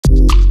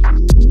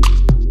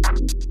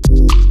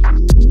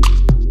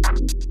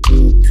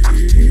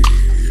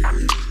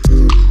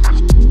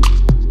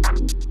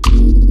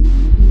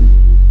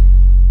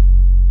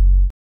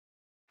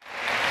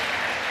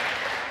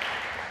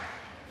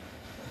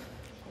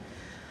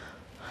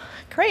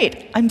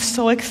Great. I'm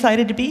so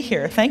excited to be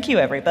here. Thank you,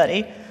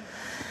 everybody.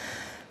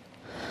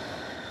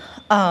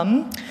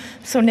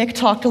 So Nick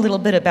talked a little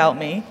bit about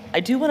me. I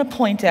do want to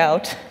point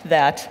out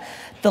that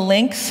the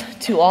links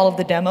to all of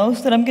the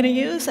demos that I'm going to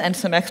use, and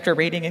some extra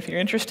reading if you're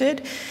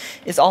interested,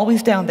 is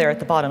always down there at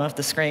the bottom of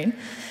the screen.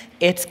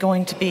 It's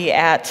going to be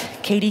at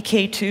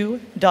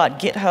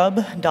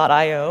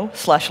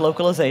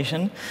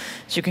kdk2.github.io/localization.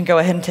 So you can go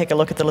ahead and take a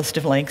look at the list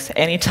of links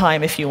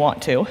anytime if you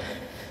want to.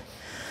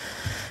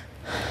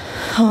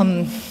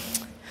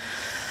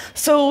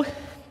 So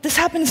this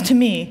happens to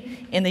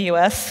me in the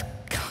US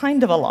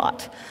kind of a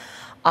lot.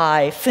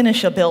 I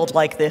finish a build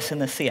like this in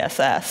the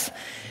CSS.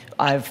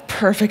 I've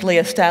perfectly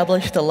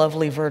established the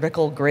lovely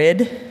vertical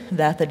grid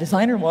that the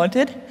designer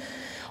wanted.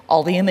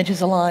 All the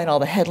images align, all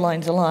the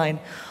headlines align,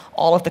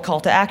 all of the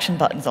call to action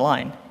buttons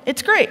align.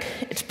 It's great.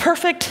 It's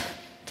perfect.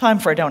 Time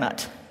for a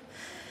donut.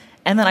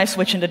 And then I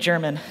switch into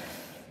German.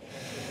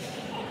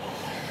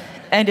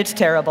 And it's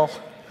terrible.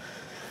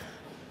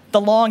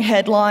 The long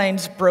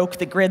headlines broke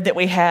the grid that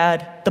we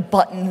had. The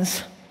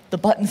buttons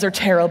are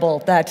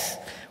terrible.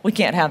 We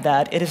can't have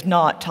that. It is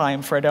not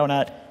time for a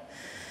donut.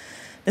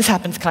 This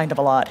happens kind of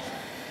a lot.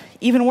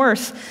 Even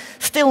worse,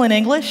 still in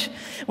English,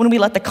 when we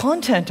let the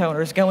content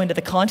owners go into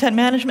the content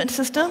management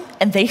system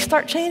and they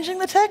start changing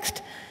the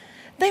text,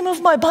 they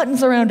move my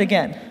buttons around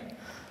again.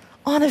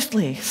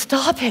 Honestly,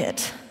 stop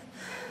it.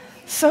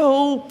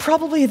 So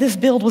probably this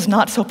build was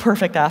not so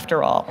perfect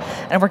after all,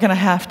 and we're going to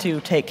have to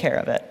take care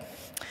of it.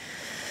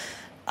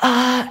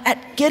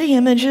 At Getty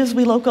Images,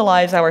 we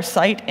localize our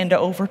site into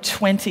over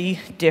 20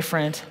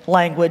 different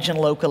language and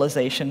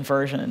localization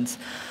versions.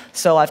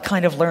 So I've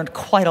kind of learned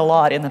quite a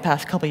lot in the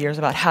past couple years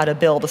about how to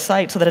build a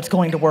site so that it's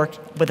going to work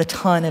with a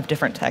ton of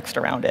different text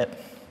around it.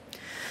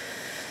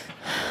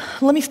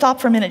 Let me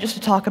stop for a minute just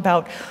to talk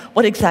about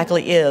what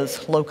exactly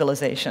is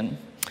localization.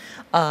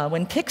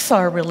 When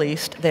Pixar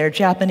released their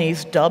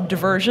Japanese dubbed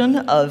version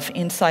of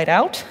Inside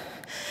Out,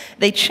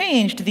 they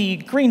changed the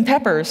green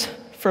peppers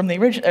from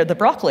the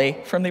broccoli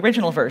from the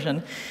original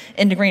version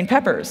into green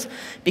peppers,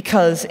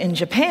 because in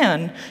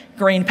Japan,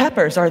 green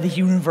peppers are the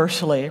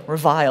universally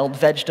reviled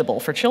vegetable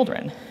for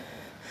children.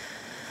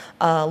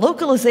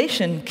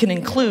 Localization can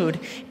include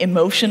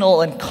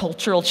emotional and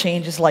cultural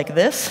changes like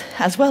this,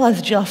 as well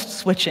as just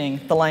switching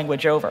the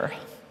language over.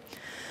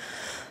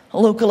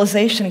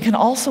 Localization can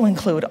also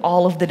include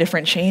all of the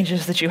different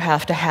changes that you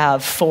have to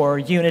have for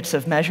units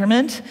of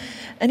measurement,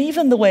 and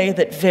even the way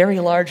that very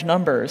large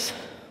numbers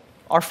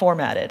are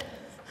formatted.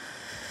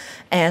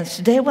 And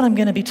today what I'm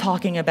going to be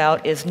talking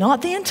about is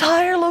not the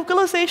entire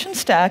localization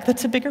stack.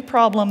 That's a bigger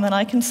problem than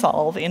I can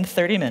solve in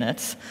 30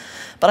 minutes.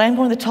 But I'm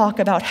going to talk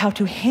about how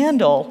to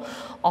handle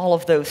all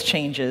of those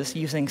changes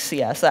using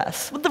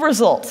CSS, with the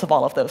results of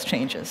all of those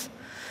changes.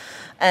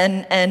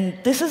 And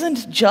this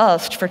isn't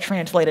just for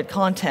translated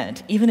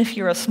content. Even if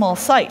you're a small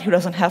site who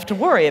doesn't have to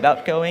worry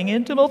about going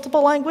into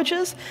multiple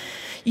languages,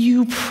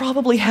 you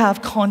probably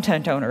have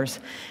content owners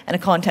and a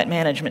content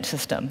management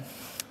system.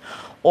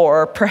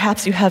 Or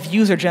perhaps you have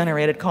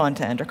user-generated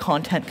content or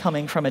content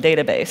coming from a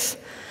database.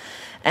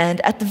 And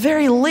at the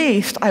very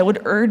least, I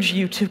would urge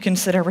you to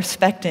consider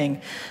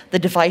respecting the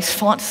device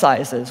font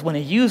sizes when a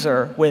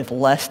user with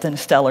less than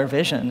stellar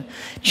vision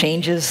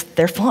changes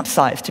their font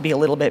size to be a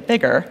little bit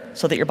bigger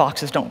so that your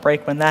boxes don't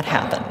break when that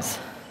happens.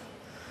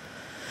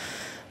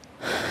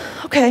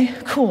 OK,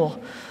 cool.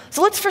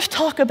 So let's first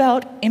talk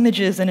about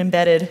images and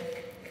embedded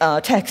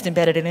text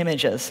embedded in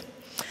images.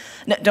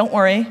 Now, don't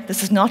worry,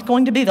 this is not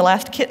going to be the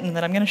last kitten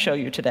that I'm going to show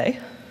you today.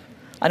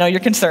 I know you're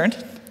concerned.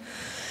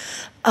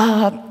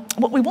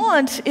 What we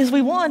want is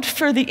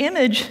for the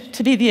image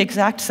to be the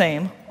exact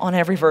same on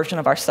every version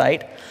of our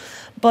site,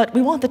 but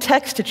we want the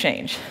text to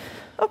change.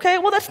 OK,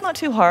 well, that's not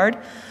too hard.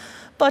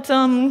 But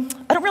I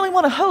don't really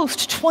want to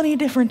host 20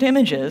 different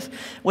images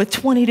with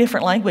 20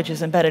 different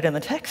languages embedded in the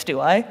text, do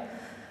I?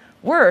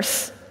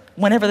 Worse,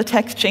 whenever the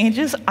text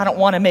changes, I don't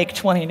want to make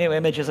 20 new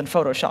images in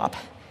Photoshop.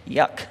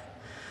 Yuck.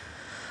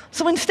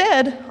 So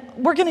instead,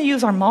 we're going to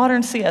use our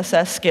modern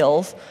CSS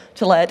skills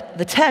to let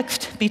the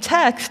text be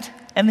text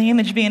and the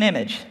image be an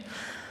image.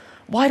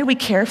 Why do we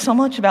care so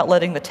much about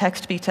letting the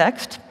text be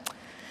text?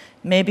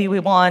 Maybe we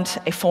want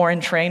a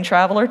foreign train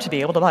traveler to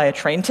be able to buy a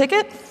train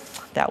ticket.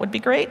 That would be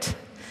great.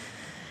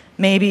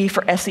 Maybe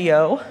for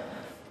SEO.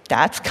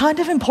 That's kind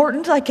of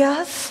important, I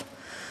guess.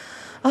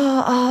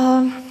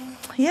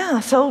 Yeah,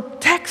 so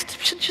text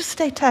should just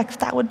stay text.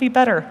 That would be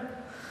better.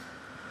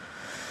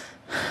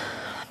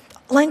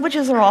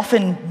 Languages are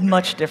often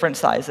much different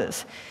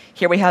sizes.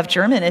 Here we have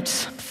German.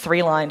 It's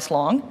 3 lines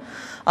long.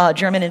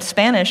 German and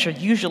Spanish are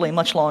usually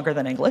much longer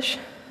than English.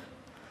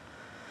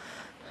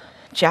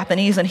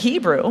 Japanese and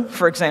Hebrew,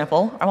 for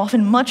example, are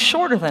often much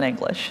shorter than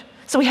English.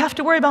 So we have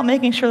to worry about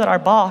making sure that our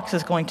box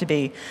is going to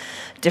be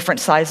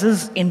different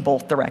sizes in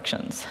both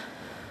directions.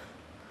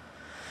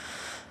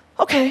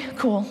 OK,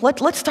 cool.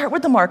 Let's start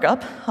with the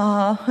markup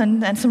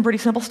and some pretty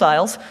simple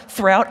styles.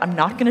 Throughout, I'm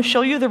not going to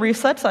show you the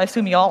resets. I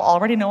assume you all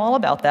already know all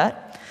about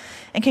that.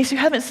 In case you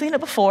haven't seen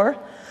it before,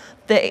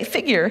 the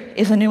figure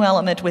is a new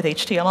element with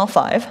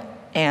HTML5.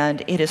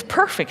 and it is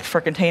perfect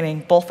for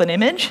containing both an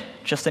image,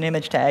 just an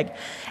image tag,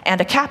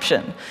 and a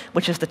caption,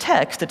 which is the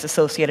text that's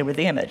associated with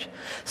the image.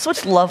 So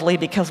it's lovely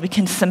because we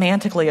can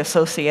semantically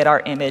associate our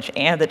image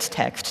and its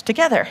text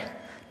together.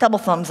 Double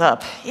thumbs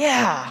up,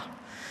 yeah.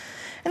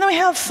 And then we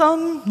have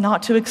some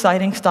not too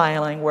exciting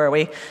styling where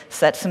we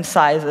set some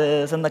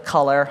sizes and the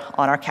color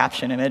on our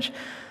caption image.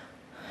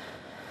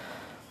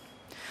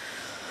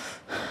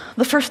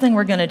 The first thing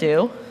we're going to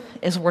do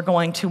is we're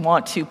going to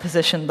want to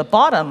position the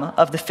bottom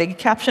of the fig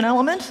caption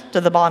element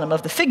to the bottom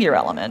of the figure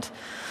element.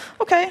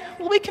 OK,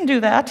 well, we can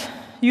do that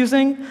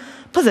using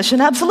position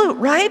absolute,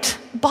 right?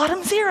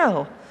 Bottom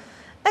 0.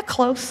 That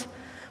close.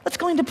 Let's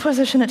go to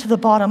position it to the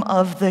bottom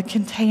of the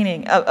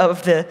containing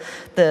of the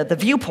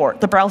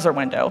viewport, the browser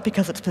window,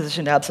 because it's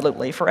positioned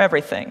absolutely for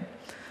everything.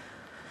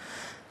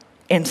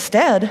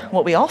 Instead,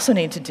 what we also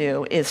need to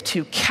do is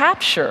to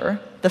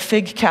capture the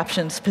fig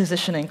caption's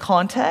positioning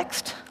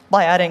context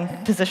by adding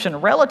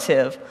position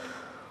relative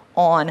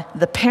on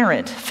the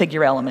parent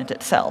figure element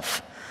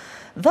itself.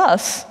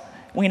 Thus,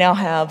 we now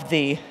have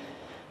the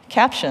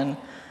caption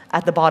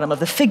at the bottom of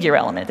the figure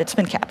element. It's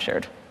been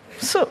captured.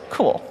 So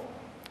cool,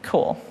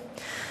 cool.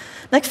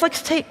 Next,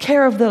 let's take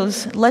care of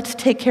those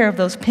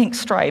pink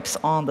stripes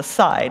on the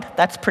side.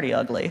 That's pretty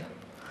ugly.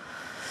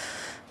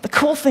 The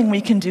cool thing we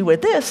can do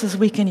with this is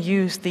we can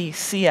use the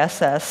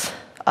CSS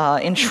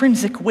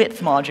intrinsic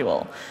width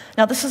module.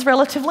 Now, this is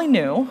relatively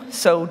new,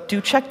 so do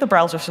check the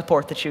browser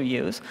support that you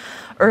use.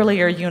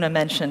 Earlier, Una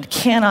mentioned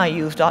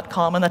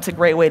caniuse.com, and that's a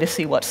great way to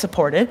see what's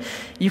supported.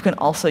 You can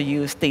also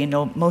use the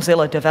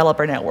Mozilla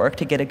Developer Network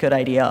to get a good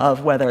idea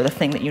of whether the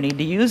thing that you need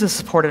to use is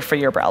supported for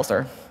your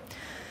browser.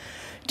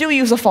 Do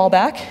use a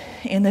fallback.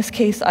 In this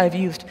case, I've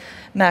used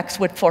max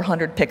width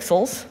 400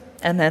 pixels,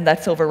 and then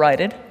that's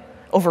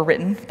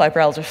overwritten by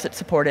browsers that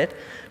support it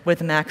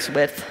with max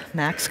width,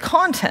 max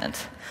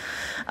content.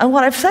 And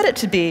what I've set it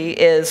to be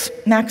is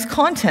max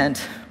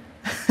content.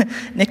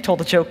 Nick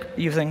told a joke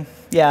using,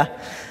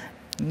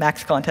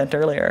 max content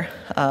earlier.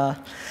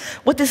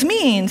 What this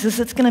means is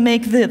it's going to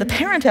make the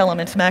parent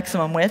element's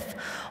maximum width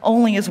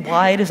only as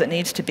wide as it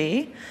needs to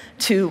be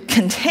to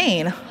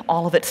contain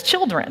all of its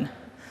children.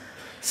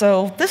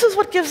 So this is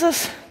what gives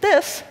us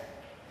this.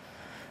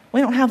 We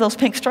don't have those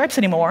pink stripes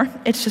anymore.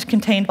 It's just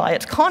contained by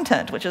its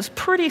content, which is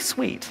pretty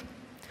sweet.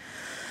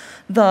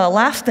 The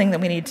last thing that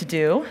we need to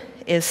do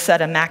is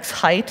set a max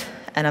height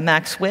and a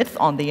max width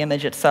on the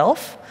image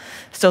itself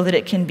so that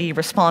it can be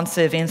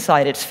responsive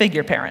inside its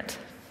figure parent.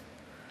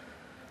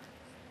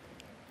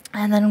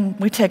 And then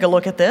we take a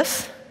look at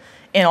this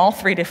in all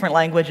 3 different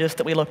languages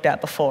that we looked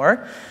at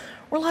before.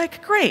 We're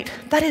like, great,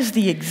 that is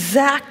the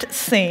exact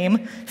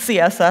same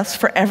CSS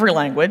for every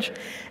language,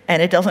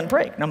 and it doesn't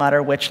break no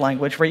matter which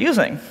language we're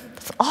using.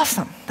 That's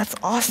awesome. That's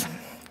awesome.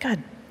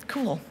 Good.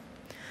 Cool.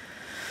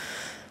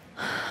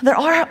 There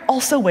are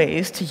also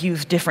ways to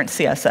use different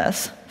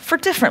CSS for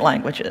different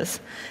languages.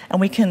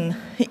 And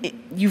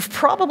you've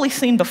probably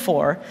seen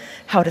before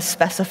how to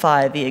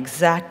specify the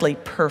exactly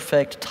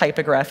perfect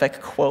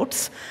typographic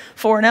quotes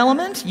for an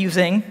element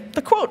using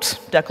the quotes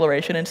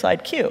declaration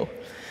inside Q.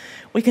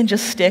 We can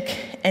just stick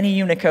any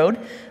Unicode.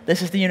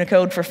 This is the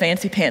Unicode for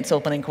fancy pants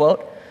opening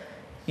quote,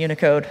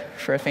 Unicode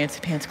for a fancy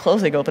pants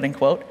closing opening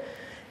quote.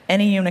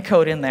 Any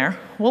Unicode in there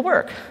will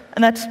work.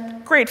 And that's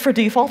great for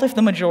default if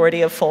the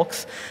majority of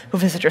folks who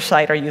visit your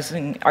site are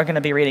going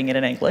to be reading it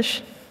in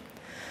English.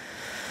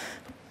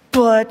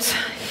 But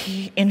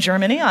in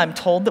Germany, I'm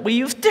told that we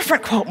use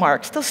different quote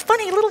marks, those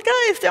funny little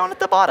guys down at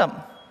the bottom.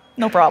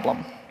 No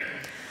problem.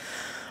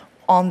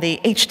 On the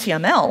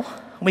HTML,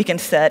 we can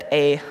set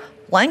a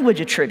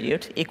language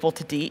attribute equal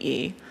to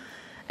DE.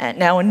 And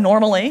now,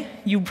 normally,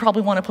 you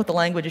probably want to put the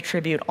language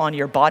attribute on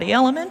your body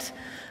element.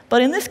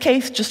 But in this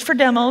case, just for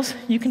demos,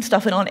 you can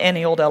stuff it on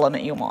any old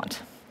element you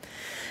want.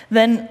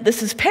 Then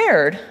this is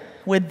paired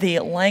with the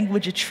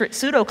language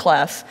pseudo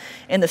class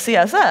in the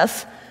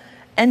CSS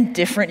and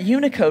different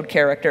Unicode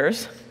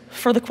characters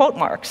for the quote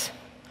marks.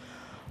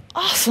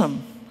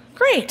 Awesome.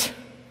 Great.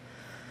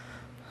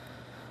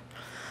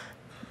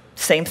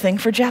 Same thing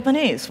for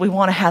Japanese. We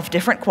want to have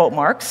different quote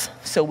marks,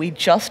 so we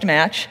just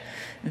match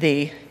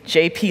the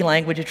JP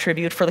language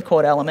attribute for the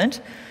quote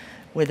element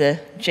with a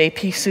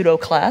JP pseudo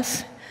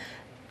class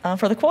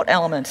for the quote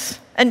elements.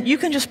 And you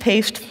can just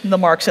paste the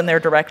marks in there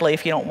directly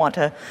if you don't want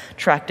to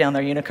track down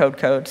their Unicode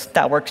codes.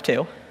 That works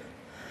too.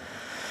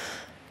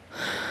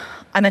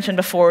 I mentioned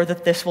before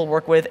that this will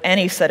work with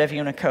any set of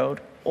Unicode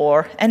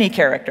or any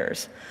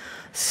characters.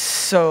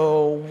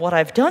 So what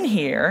I've done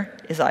here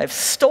is I've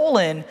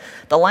stolen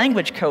the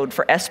language code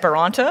for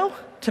Esperanto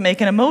to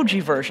make an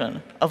emoji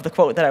version of the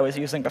quote that I was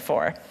using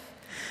before.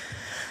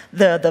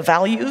 The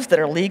values that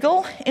are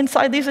legal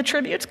inside these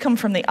attributes come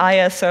from the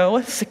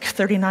ISO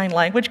 639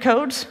 language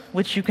codes,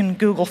 which you can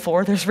Google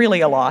for. There's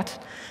really a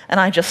lot. And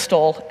I just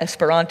stole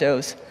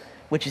Esperanto's,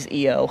 which is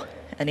EO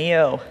and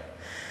EO.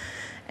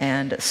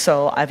 And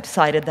so I've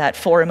decided that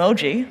for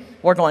emoji,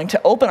 we're going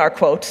to open our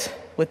quotes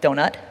with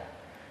donut,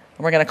 and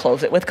we're going to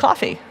close it with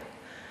coffee.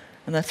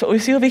 And that's what we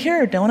see over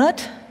here,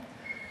 donut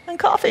and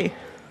coffee.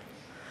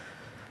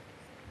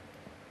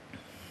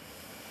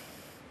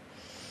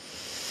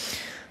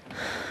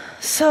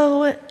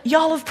 So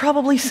y'all have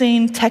probably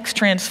seen text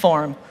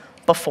transform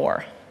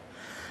before.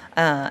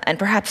 And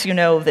perhaps you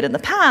know that in the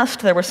past,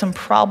 there were some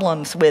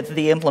problems with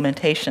the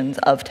implementations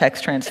of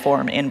text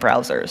transform in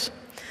browsers.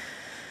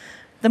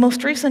 The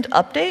most recent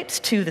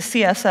updates to the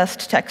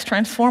CSS text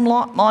transform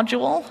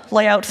module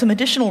lay out some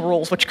additional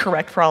rules which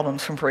correct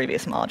problems from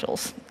previous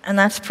modules. And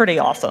that's pretty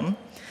awesome.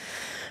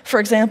 For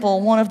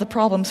example, one of the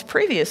problems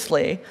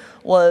previously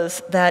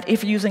was that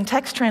if you're using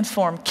text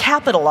transform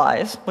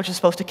capitalize, which is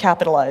supposed to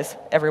capitalize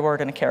every word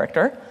in a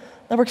character,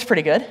 that works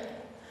pretty good.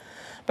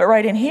 But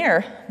right in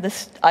here,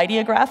 this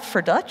ideograph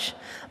for Dutch,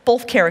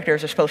 both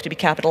characters are supposed to be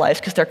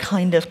capitalized because they're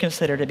kind of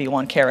considered to be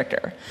one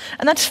character.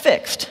 And that's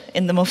fixed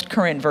in the most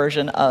current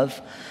version of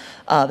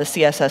the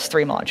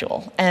CSS3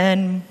 module.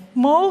 And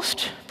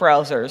most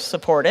browsers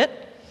support it.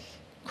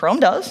 Chrome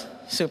does,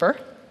 super.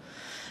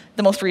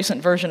 The most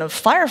recent version of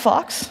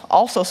Firefox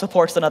also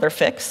supports another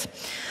fix.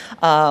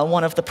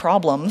 One of the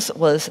problems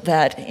was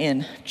that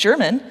in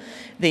German,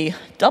 the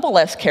double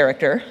S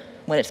character,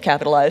 when it's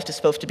capitalized, is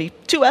supposed to be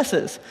two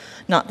S's,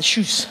 not the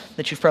Schuss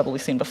that you've probably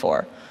seen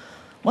before.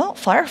 Well,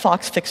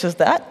 Firefox fixes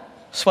that.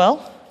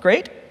 Swell,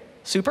 great,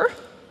 super.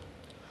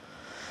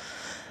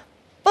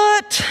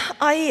 But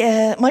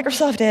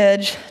Microsoft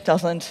Edge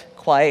doesn't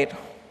quite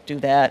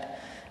do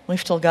that. We've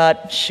still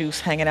got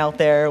Schuss hanging out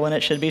there when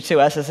it should be two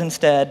S's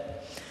instead.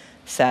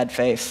 Sad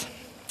face.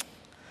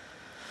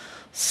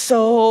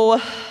 So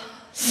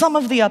some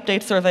of the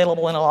updates are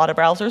available in a lot of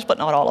browsers, but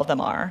not all of them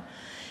are.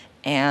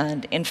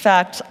 And in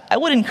fact, I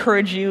would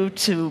encourage you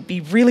to be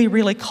really,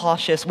 really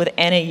cautious with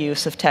any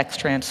use of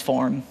text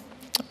transform,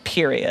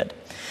 period.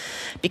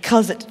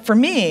 Because for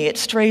me, it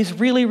strays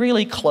really,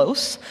 really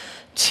close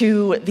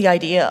to the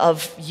idea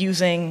of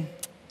using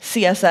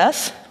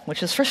CSS,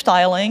 which is for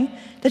styling,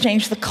 to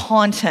change the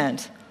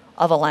content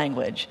of a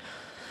language.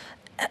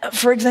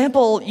 For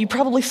example, you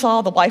probably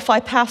saw the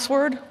Wi-Fi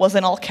password was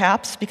in all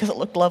caps because it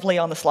looked lovely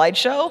on the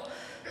slideshow,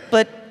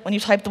 but when you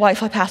type the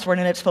Wi-Fi password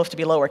in, it's supposed to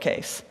be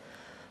lowercase.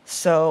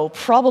 So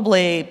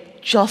probably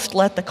just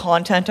let the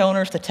content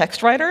owners, the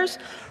text writers,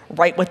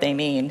 write what they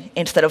mean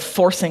instead of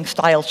forcing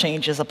style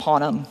changes upon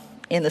them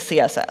in the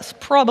CSS.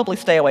 Probably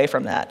stay away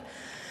from that.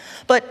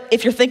 But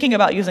if you're thinking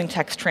about using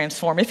text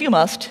transform, if you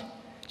must,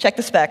 check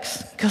the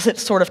specs, because it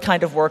sort of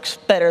kind of works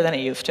better than it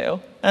used to.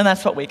 And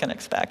that's what we can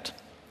expect.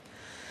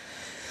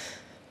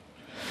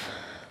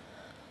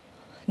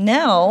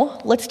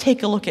 Now, let's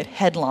take a look at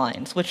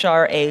headlines, which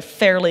are a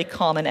fairly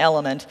common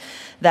element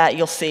that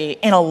you'll see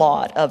in a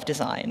lot of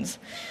designs.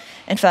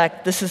 In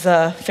fact, this is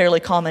a fairly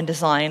common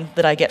design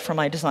that I get from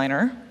my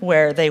designer,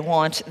 where they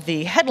want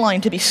the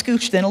headline to be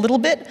scooched in a little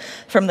bit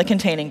from the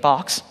containing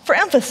box for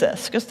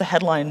emphasis, because the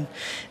headline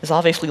is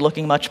obviously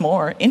looking much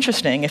more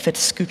interesting if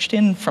it's scooched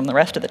in from the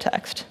rest of the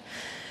text.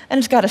 And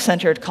it's got a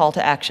centered call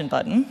to action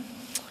button.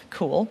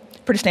 Cool.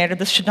 Pretty standard.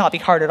 This should not be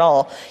hard at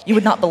all. You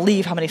would not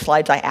believe how many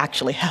slides I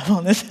actually have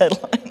on this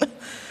headline.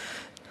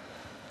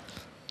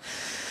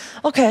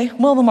 OK,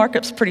 well, the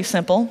markup's pretty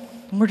simple.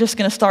 We're just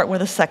going to start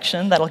with a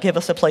section that'll give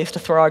us a place to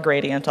throw our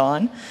gradient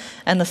on.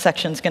 And the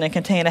section's going to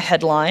contain a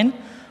headline.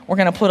 We're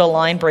going to put a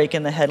line break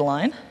in the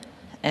headline.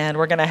 And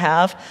we're going to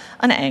have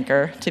an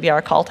anchor to be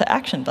our call to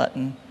action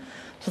button.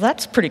 So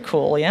that's pretty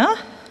cool, yeah?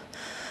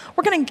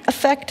 We're going to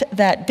affect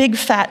that big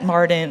fat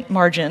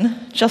margin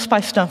just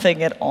by stuffing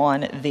it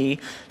on the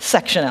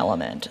section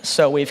element.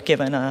 So we've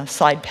given a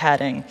side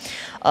padding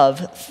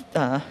of,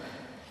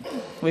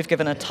 we've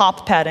given a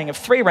top padding of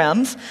 3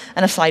 rems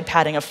and a side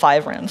padding of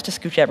 5 rems to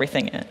scooch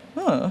everything in.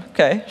 Oh,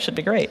 OK, should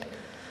be great.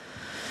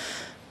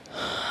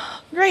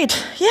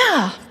 Great,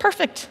 yeah,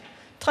 perfect.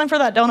 Time for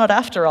that donut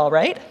after all,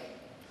 right?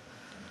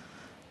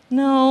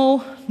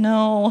 No,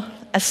 no.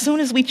 As soon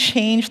as we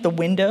change the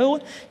window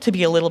to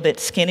be a little bit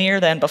skinnier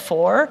than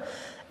before,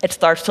 it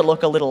starts to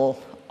look a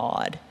little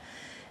odd.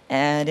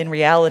 And in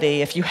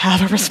reality, if you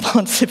have a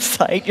responsive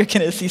site, you're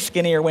going to see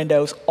skinnier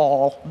windows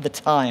all the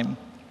time.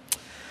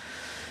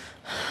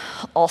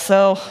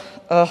 Also,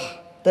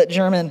 that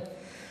German,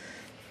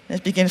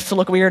 it begins to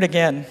look weird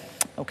again.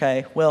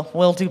 OK,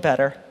 we'll do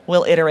better.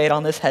 We'll iterate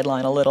on this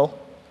headline a little.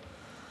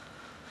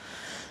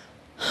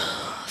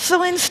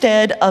 So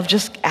instead of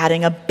just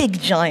adding a big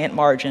giant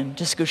margin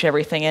to scooch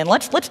everything in,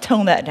 let's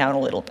tone that down a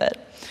little bit.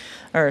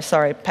 Or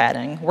sorry,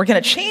 padding. We're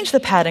going to change the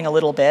padding a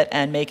little bit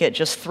and make it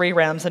just 3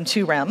 rems and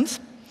 2 rems.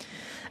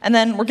 And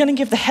then we're going to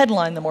give the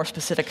headline the more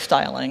specific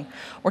styling.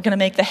 We're going to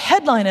make the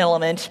headline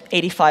element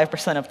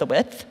 85% of the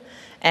width.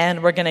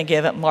 And we're going to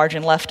give it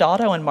margin left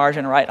auto and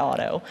margin right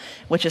auto,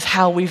 which is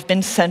how we've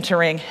been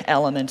centering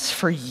elements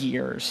for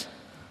years.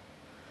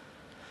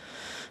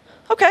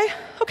 OK,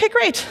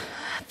 great.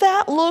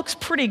 That looks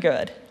pretty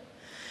good.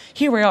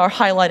 Here we are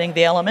highlighting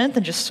the element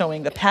and just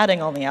showing the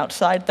padding on the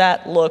outside.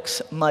 That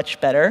looks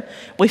much better.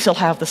 We still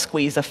have the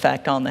squeeze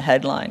effect on the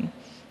headline.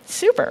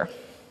 Super.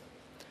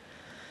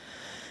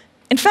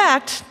 In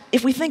fact,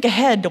 if we think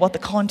ahead to what the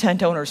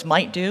content owners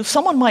might do,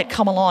 someone might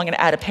come along and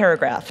add a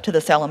paragraph to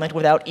this element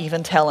without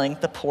even telling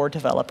the poor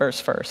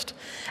developers first.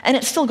 And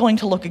it's still going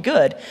to look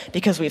good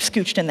because we've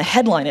scooched in the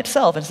headline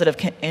itself instead of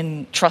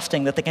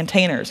trusting that the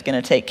container is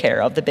going to take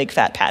care of the big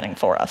fat padding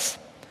for us.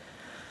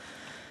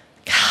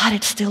 God,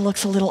 it still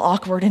looks a little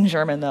awkward in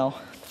German, though.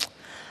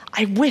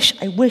 I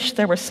wish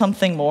there was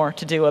something more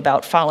to do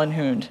about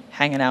Fallenhund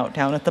hanging out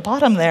down at the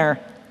bottom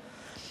there.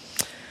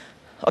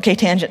 OK,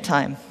 tangent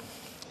time.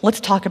 Let's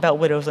talk about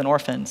widows and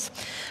orphans.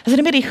 Has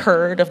anybody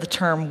heard of the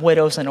term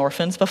widows and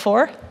orphans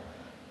before?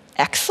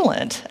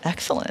 Excellent,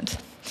 excellent.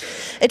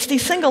 It's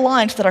these single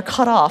lines that are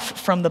cut off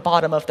from the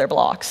bottom of their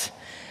blocks.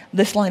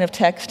 This line of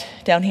text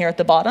down here at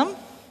the bottom,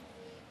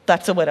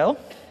 that's a widow.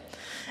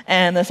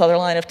 And this other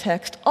line of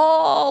text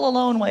all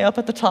alone way up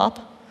at the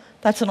top,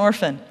 that's an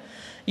orphan.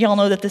 You all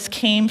know that this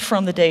came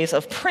from the days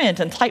of print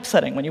and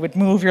typesetting, when you would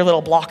move your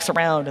little blocks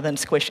around and then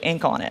squish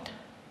ink on it.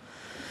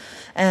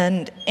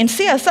 And in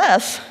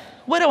CSS,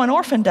 widow and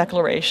orphan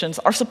declarations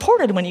are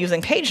supported when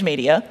using page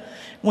media.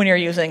 When you're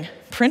using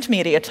print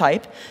media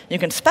type, you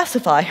can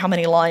specify how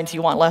many lines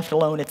you want left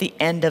alone at the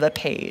end of a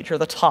page or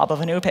the top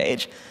of a new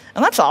page.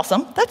 And that's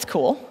awesome. That's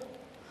cool.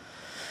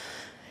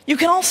 You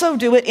can also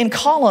do it in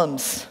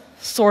columns,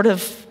 sort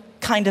of,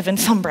 kind of in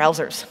some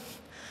browsers.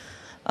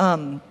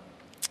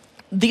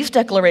 These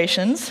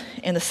declarations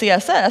in the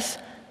CSS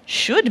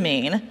should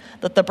mean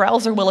that the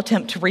browser will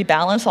attempt to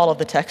rebalance all of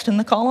the text in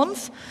the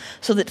columns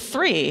so that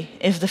 3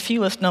 is the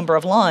fewest number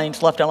of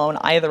lines left alone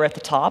either at the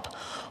top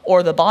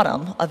or the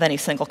bottom of any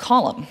single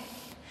column.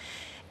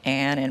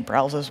 And in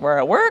browsers where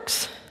it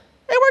works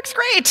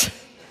great.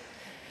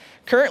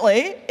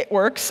 Currently, it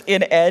works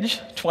in Edge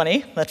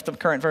 20, that's the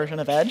current version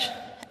of Edge,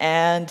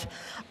 and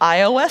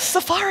iOS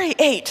Safari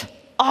 8,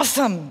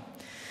 awesome.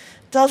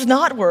 Does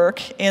not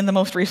work in the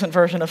most recent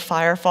version of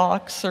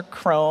Firefox or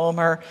Chrome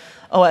or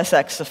OS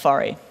X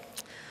Safari.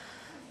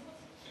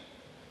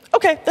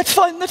 OK, that's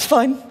fine, that's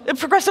fine. A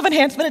progressive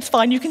enhancement, it's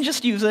fine. You can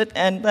just use it,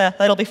 and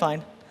that'll be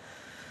fine.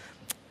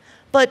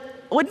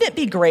 But wouldn't it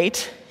be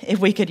great if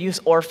we could use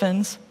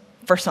orphans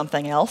for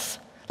something else?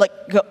 Like,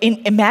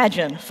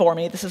 imagine for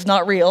me, this is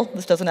not real,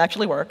 this doesn't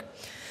actually work.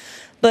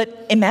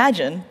 But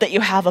imagine that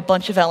you have a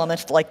bunch of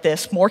elements like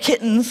this, more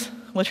kittens,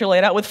 which are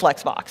laid out with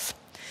Flexbox.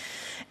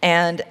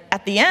 And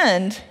at the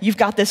end, you've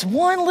got this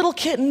one little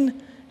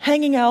kitten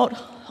hanging out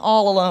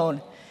all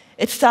alone.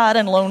 It's sad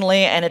and lonely,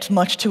 and it's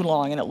much too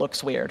long, and it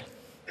looks weird.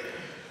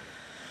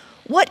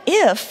 What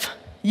if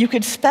you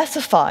could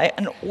specify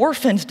an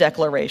orphans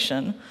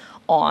declaration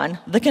on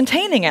the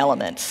containing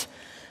elements?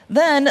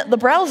 Then the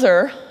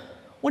browser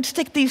would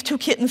stick these two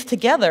kittens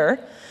together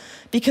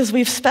because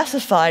we've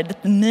specified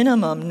that the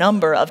minimum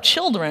number of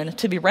children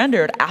to be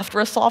rendered after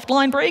a soft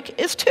line break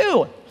is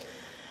 2.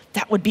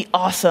 That would be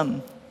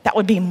awesome. That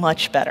would be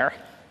much better.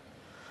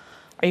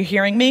 Are you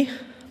hearing me,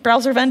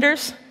 browser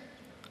vendors?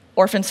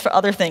 Orphans for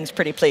other things,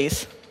 pretty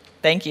please.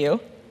 Thank you.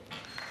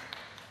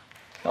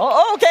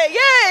 Oh, OK,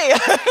 yay!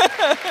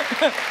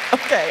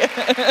 OK.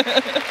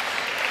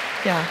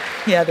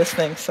 Yeah, this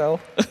thing, so.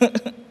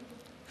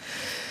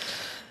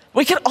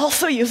 We could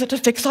also use it to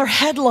fix our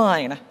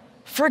headline.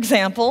 For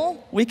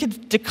example, we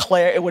could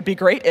declare, it would be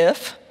great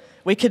if,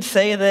 we could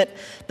say that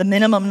the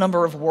minimum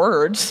number of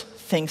words,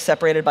 things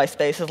separated by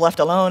spaces left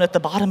alone at the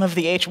bottom of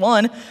the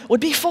H1, would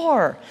be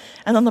 4.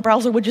 And then the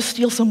browser would just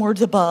steal some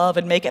words above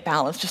and make it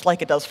balanced, just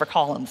like it does for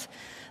columns.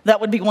 That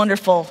would be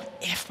wonderful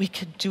if we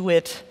could do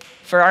it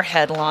for our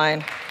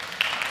headline.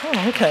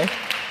 Oh, OK.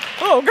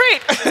 Oh,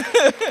 great!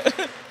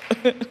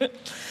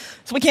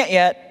 So we can't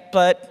yet,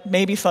 but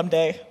maybe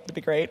someday. That'd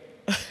be great.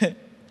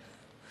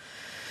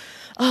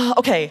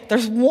 OK,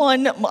 there's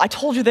one. I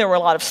told you there were a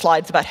lot of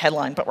slides about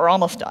headline, but we're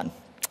almost done.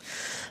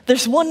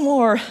 There's one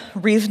more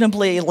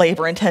reasonably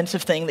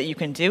labor-intensive thing that you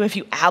can do if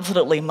you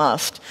absolutely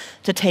must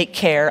to take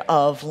care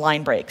of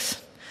line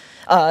breaks,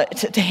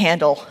 to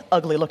handle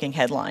ugly-looking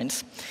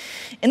headlines.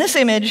 In this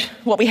image,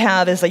 what we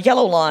have is a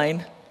yellow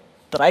line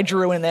that I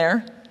drew in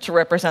there to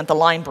represent the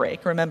line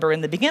break. Remember,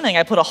 in the beginning,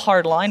 I put a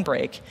hard line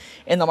break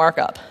in the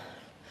markup.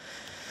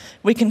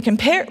 We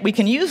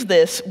can use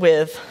this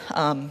with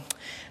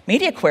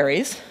media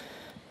queries,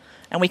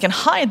 and we can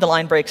hide the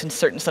line breaks in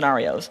certain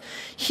scenarios.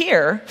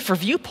 Here, for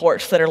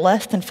viewports that are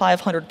less than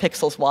 500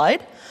 pixels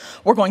wide,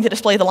 we're going to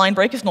display the line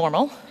break as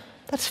normal.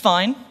 That's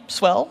fine,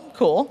 swell,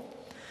 cool.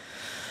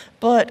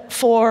 But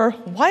for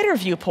wider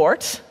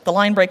viewports, the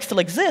line break still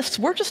exists.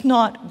 We're just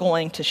not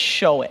going to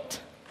show it.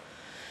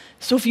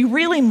 So if you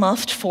really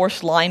must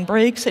force line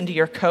breaks into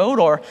your code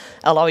or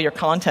allow your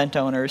content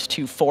owners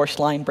to force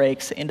line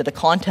breaks into the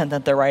content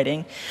that they're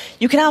writing,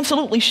 you can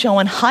absolutely show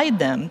and hide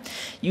them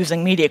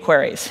using media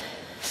queries.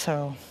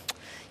 So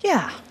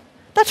yeah,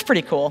 that's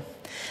pretty cool.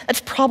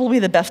 That's probably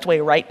the best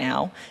way right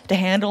now to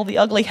handle the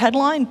ugly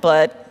headline,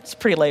 but it's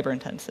pretty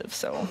labor-intensive,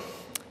 so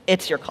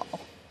it's your call.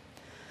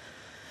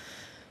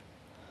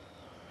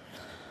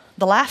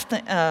 The last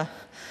thing,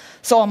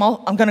 so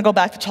I'm going to go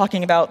back to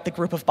talking about the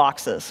group of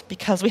boxes,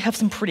 because we have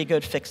some pretty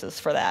good fixes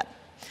for that.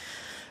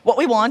 What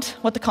we want,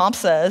 what the comp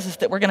says, is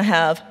that we're going to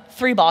have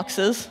 3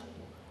 boxes,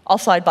 all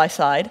side by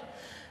side.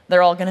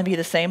 They're all going to be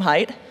the same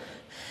height,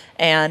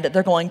 and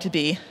they're going to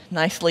be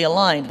nicely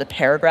aligned. The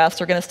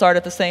paragraphs are going to start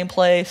at the same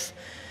place,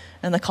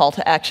 and the call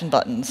to action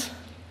buttons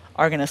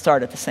are going to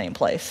start at the same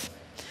place.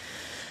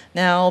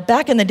 Now,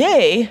 back in the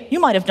day,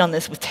 you might have done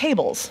this with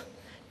tables,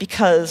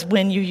 because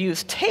when you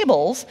use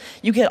tables,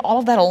 you get all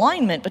of that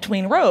alignment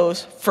between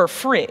rows for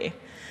free.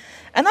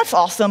 And that's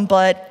awesome,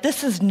 but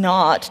this is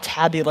not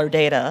tabular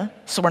data,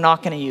 so we're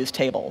not going to use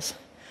tables.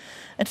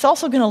 It's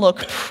also going to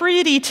look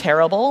pretty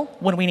terrible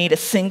when we need a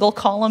single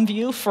column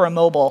view for a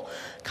mobile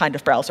kind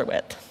of browser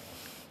width.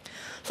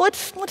 So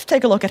let's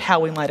take a look at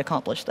how we might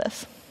accomplish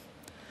this.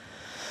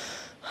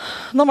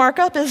 The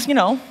markup is,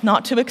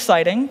 not too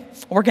exciting.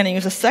 We're going to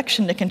use a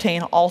section to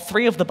contain all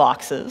 3 of the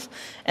boxes,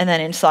 and then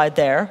inside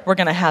there, we're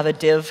going to have a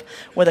div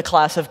with a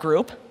class of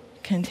group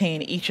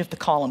contain each of the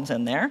columns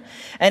in there.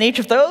 And each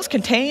of those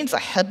contains a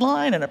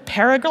headline and a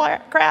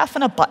paragraph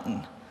and a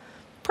button.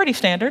 Pretty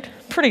standard,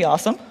 pretty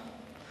awesome.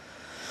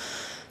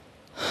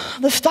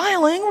 The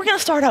styling, we're going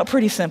to start out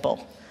pretty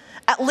simple.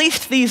 At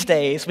least these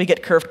days, we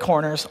get curved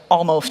corners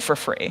almost for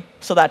free,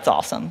 so that's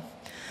awesome.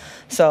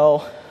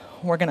 So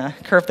we're going to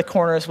curve the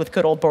corners with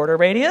good old border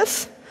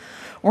radius.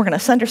 We're going to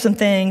center some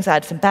things,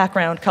 add some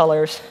background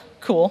colors.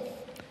 Cool,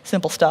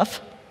 simple stuff.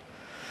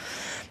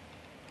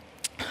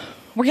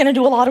 We're going to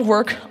do a lot of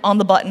work on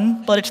the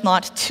button, but it's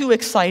not too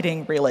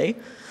exciting, really.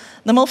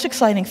 The most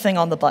exciting thing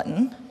on the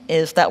button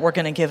is that we're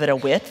going to give it a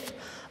width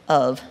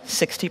of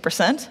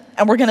 60%,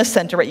 and we're going to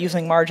center it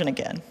using margin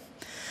again.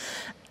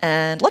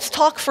 And let's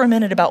talk for a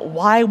minute about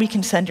why we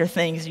can center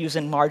things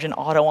using margin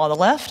auto on the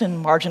left and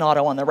margin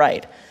auto on the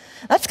right.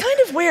 That's kind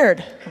of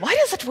weird. Why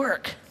does it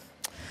work?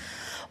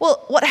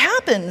 Well, what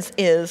happens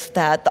is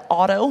that the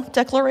auto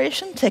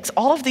declaration takes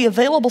all of the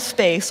available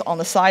space on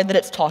the side that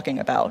it's talking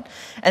about,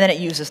 and then it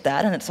uses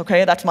that, and it's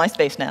OK, that's my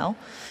space now.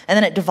 And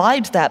then it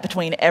divides that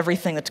between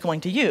everything that's going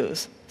to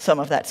use some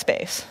of that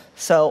space.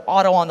 So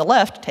auto on the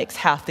left takes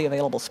half the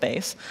available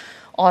space.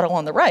 Auto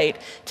on the right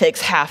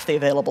takes half the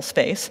available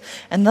space.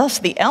 And thus,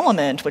 the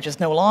element, which is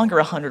no longer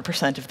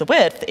 100% of the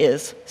width,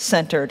 is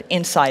centered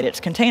inside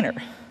its container.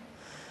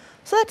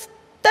 So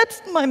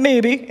that's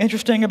maybe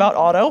interesting about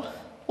auto.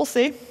 We'll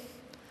see.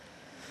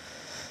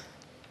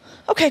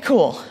 OK,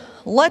 cool.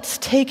 Let's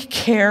take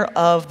care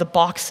of the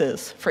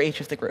boxes for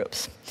each of the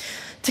groups.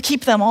 To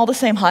keep them all the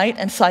same height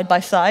and side by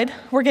side,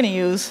 we're going to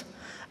use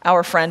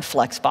our friend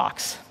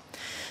Flexbox.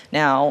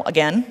 Now,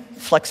 again,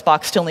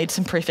 Flexbox still needs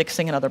some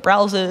prefixing in other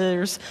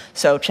browsers,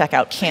 so check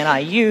out Can I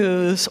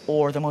Use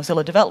or the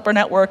Mozilla Developer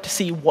Network to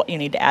see what you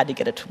need to add to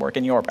get it to work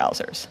in your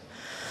browsers.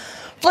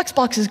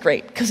 Flexbox is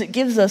great because it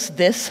gives us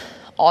this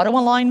auto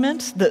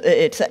alignment.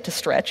 It's set to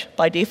stretch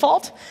by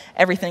default.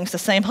 Everything's the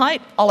same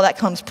height. All of that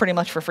comes pretty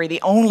much for free.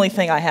 The only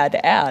thing I had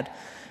to add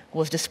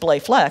was display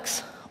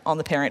flex on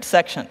the parent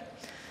section.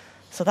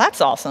 So that's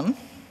awesome.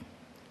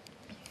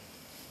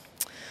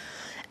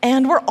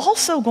 And we're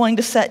also going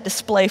to set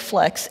display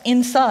flex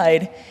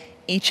inside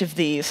each of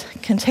these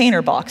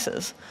container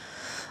boxes.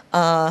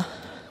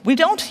 We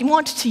don't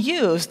want to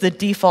use the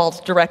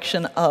default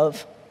direction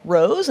of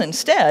rows.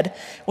 Instead,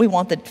 we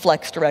want the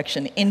flex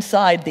direction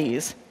inside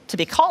these to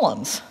be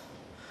columns.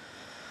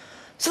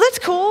 So that's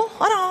cool.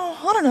 I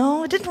don't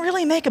know. It didn't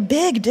really make a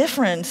big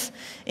difference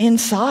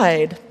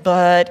inside.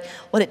 But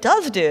what it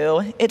does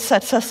do, it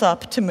sets us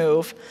up to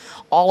move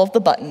all of the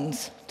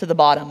buttons to the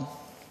bottom.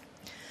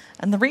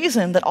 And the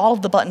reason that all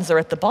of the buttons are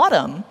at the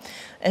bottom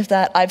is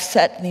that I've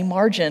set the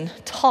margin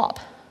top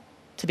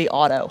to be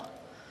auto.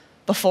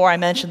 Before I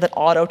mentioned that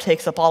auto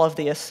takes up all of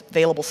the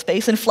available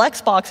space. In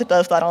Flexbox, it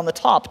does that on the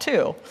top,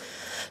 too.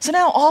 So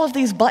now all of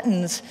these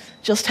buttons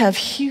just have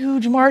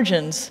huge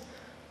margins,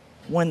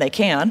 when they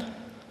can,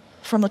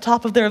 from the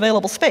top of their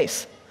available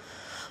space.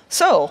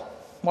 So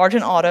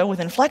margin auto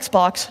within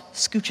Flexbox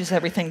scooches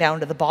everything down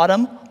to the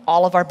bottom.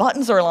 All of our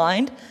buttons are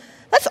aligned.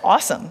 That's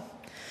awesome.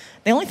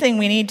 The only thing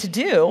we need to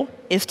do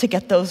is to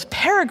get those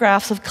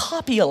paragraphs of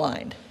copy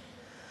aligned.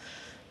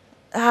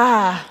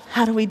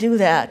 How do we do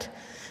that?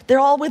 They're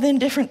all within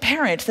different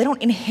parents. They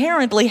don't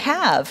inherently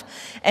have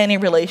any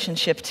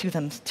relationship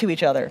to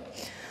each other.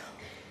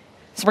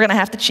 So we're going to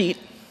have to cheat.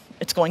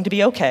 It's going to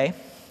be OK.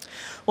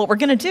 What we're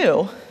going to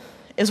do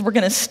is we're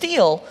going to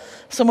steal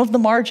some of the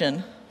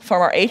margin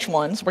from our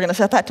H1s. We're going to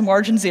set that to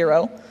margin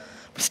 0,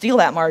 steal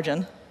that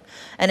margin.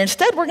 And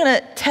instead, we're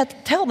going to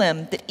tell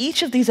them that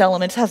each of these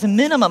elements has a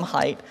minimum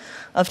height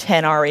of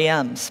 10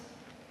 REMs,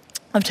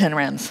 of 10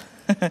 rems.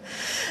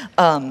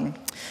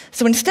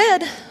 So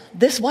instead,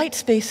 this white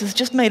space is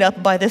just made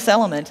up by this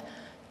element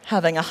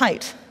having a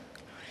height.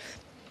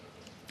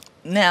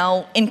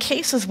 Now, in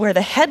cases where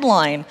the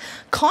headline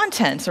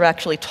contents are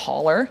actually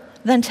taller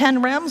than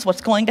 10 rems,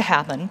 what's going to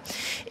happen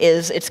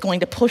is it's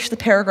going to push the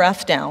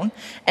paragraphs down,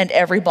 and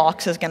every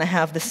box is going to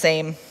have the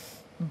same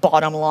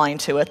bottom line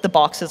to it. The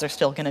boxes are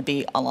still going to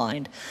be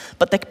aligned.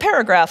 But the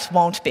paragraphs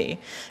won't be,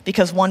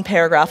 because one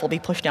paragraph will be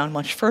pushed down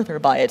much further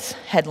by its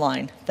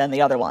headline than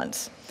the other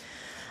ones.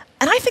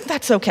 And I think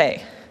that's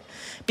OK,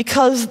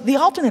 Because the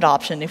alternate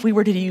option, if we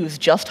were to use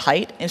just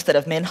height instead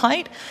of min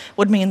height,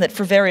 would mean that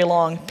for very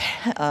long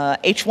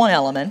H1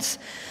 elements,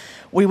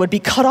 we would be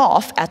cut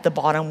off at the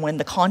bottom when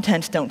the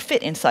contents don't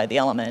fit inside the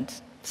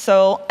element.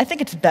 So I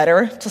think it's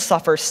better to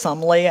suffer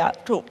some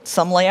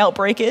layout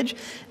breakage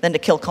than to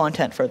kill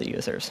content for the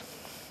users.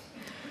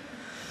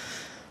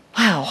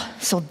 Wow,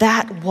 so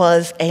that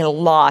was a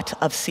lot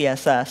of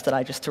CSS that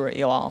I just threw at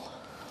you all.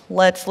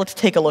 Let's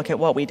take a look at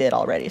what we did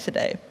already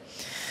today.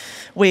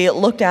 We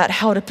looked at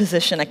how to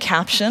position a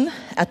caption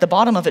at the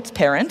bottom of its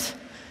parent,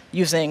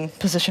 using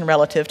position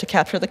relative to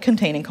capture the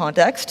containing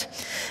context,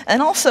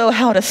 and also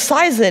how to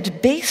size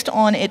it based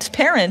on its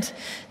parent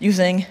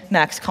using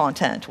max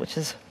content, which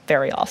is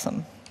very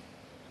awesome.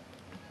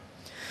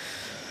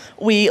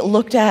 We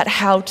looked at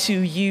how to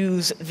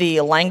use the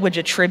language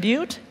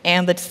attribute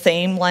and the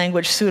same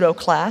language pseudo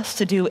class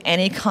to do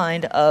any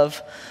kind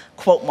of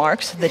quote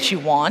marks that you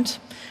want.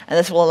 And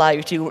this will allow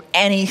you to do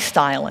any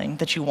styling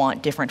that you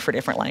want different for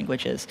different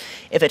languages.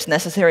 If it's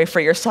necessary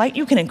for your site,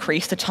 you can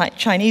increase the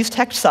Chinese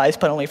text size,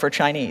 but only for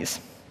Chinese.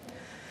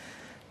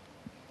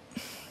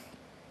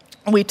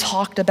 We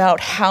talked about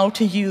how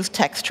to use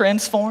text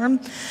transform,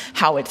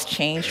 how it's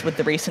changed with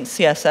the recent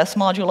CSS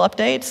module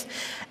updates,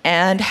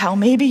 and how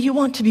maybe you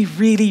want to be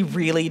really,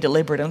 really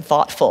deliberate and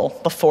thoughtful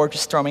before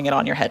just throwing it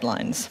on your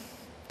headlines.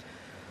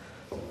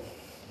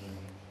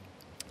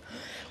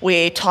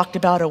 We talked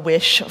about a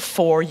wish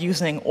for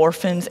using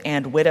orphans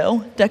and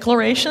widow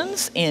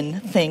declarations in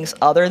things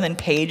other than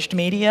paged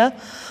media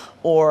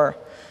or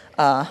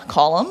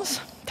columns.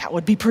 That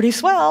would be pretty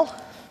swell.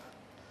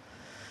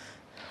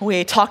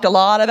 We talked a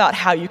lot about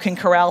how you can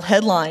corral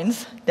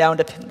headlines down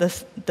to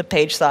the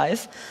page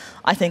size.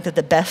 I think that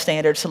the best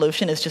standard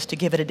solution is just to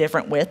give it a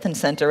different width and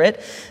center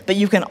it, but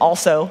you can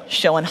also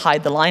show and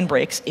hide the line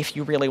breaks if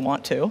you really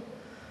want to.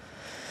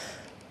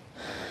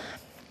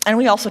 And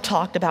we also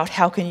talked about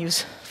how you can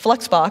use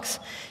Flexbox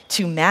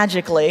to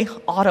magically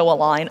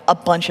auto-align a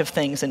bunch of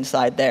things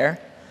inside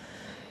there.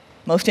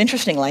 Most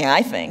interestingly,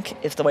 I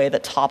think, is the way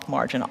that top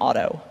margin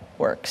auto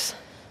works.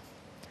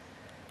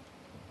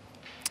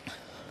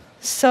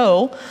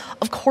 So,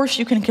 of course,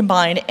 you can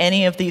combine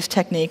any of these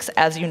techniques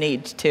as you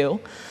need to.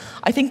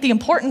 I think the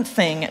important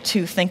thing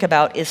to think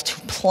about is to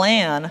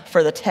plan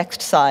for the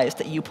text size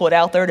that you put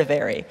out there to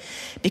vary,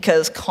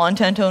 because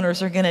content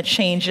owners are going to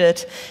change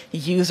it,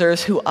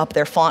 users who up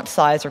their font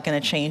size are going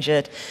to change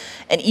it,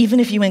 and even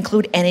if you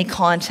include any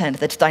content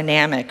that's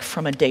dynamic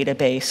from a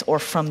database or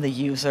from the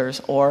users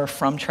or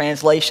from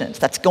translations,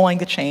 that's going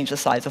to change the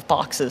size of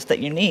boxes that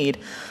you need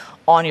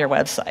on your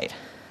website.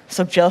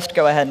 So just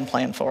go ahead and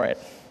plan for it.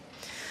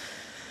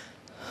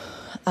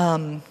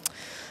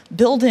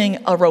 Building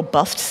a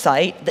robust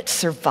site that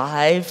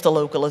survives the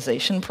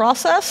localization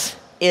process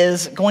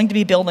is going to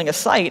be building a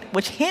site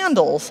which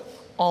handles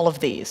all of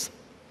these.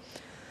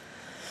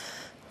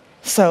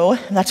 So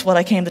that's what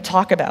I came to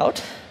talk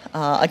about.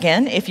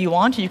 Again, if you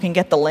want, you can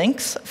get the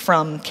links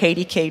from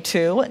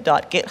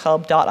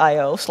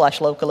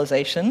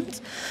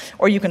kdk2.github.io/localizations,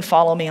 or you can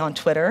follow me on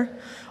Twitter,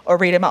 or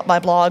read about my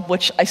blog,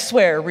 which I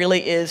swear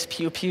really is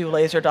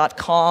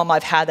pewpewlaser.com.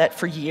 I've had that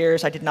for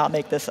years. I did not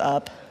make this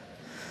up.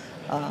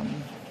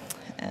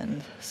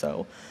 And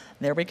so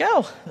there we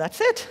go.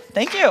 That's it.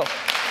 Thank you.